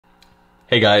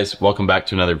Hey guys, welcome back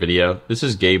to another video. This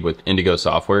is Gabe with Indigo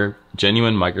Software,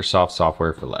 genuine Microsoft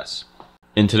software for less.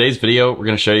 In today's video, we're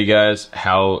going to show you guys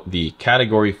how the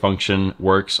category function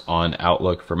works on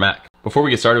Outlook for Mac. Before we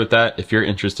get started with that, if you're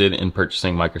interested in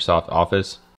purchasing Microsoft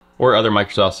Office or other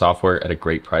Microsoft software at a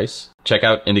great price, check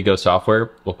out Indigo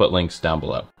Software. We'll put links down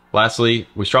below. Lastly,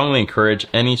 we strongly encourage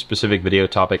any specific video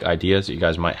topic ideas that you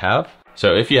guys might have.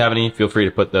 So if you have any, feel free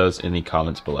to put those in the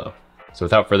comments below. So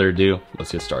without further ado,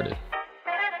 let's get started.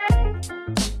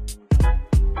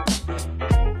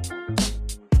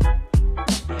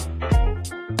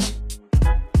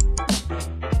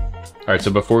 All right,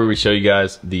 so before we show you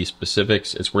guys the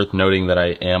specifics, it's worth noting that I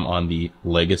am on the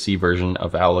legacy version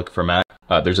of Outlook for Mac.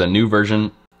 There's a new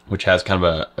version which has kind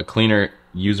of a cleaner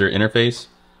user interface,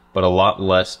 but a lot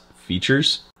less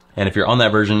features. And if you're on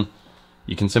that version,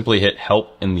 you can simply hit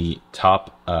help in the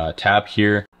top tab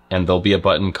here, and there'll be a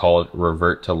button called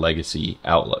revert to legacy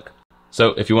Outlook. So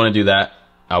if you want to do that,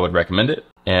 I would recommend it.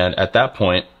 And at that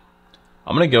point,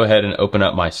 I'm going to go ahead and open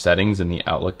up my settings in the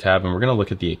Outlook tab, and we're going to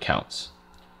look at the accounts.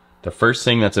 The first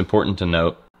thing that's important to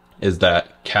note is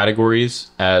that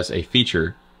categories as a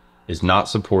feature is not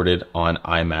supported on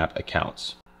IMAP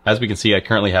accounts. As we can see, I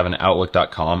currently have an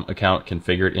Outlook.com account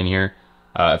configured in here.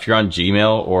 If you're on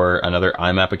Gmail or another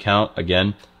IMAP account,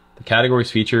 again, the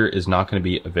categories feature is not going to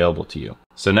be available to you.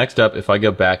 So next up, if I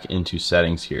go back into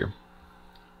settings here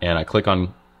and I click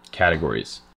on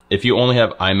categories, if you only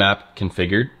have IMAP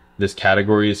configured, this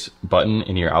categories button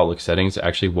in your Outlook settings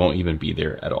actually won't even be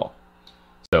there at all.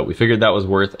 So we figured that was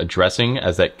worth addressing,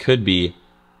 as that could be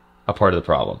a part of the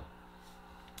problem.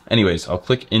 Anyways, I'll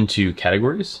click into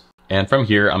categories, and from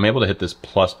here I'm able to hit this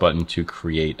plus button to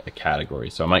create a category.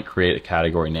 So I might create a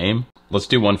category name. Let's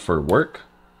do one for work.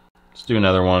 Let's do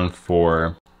another one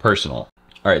for personal.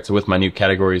 All right, so with my new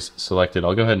categories selected,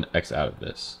 I'll go ahead and X out of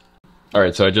this. All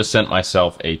right, so I just sent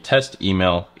myself a test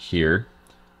email here,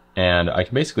 and I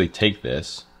can basically take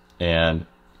this and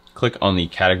click on the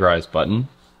categorize button.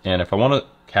 And if I want to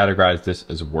categorize this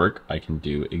as work, I can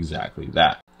do exactly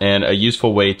that. And a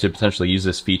useful way to potentially use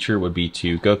this feature would be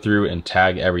to go through and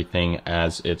tag everything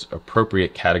as its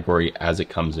appropriate category as it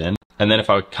comes in. And then if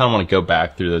I kind of want to go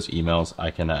back through those emails,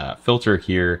 I can filter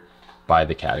here by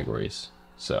the categories.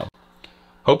 So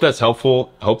hope that's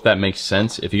helpful. Hope that makes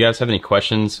sense. If you guys have any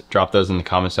questions, drop those in the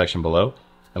comment section below,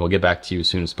 and we'll get back to you as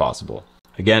soon as possible.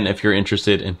 Again, if you're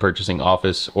interested in purchasing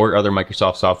Office or other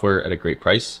Microsoft software at a great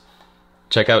price,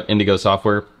 check out Indigo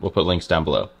Software. We'll put links down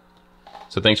below.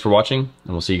 So thanks for watching,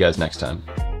 and we'll see you guys next time.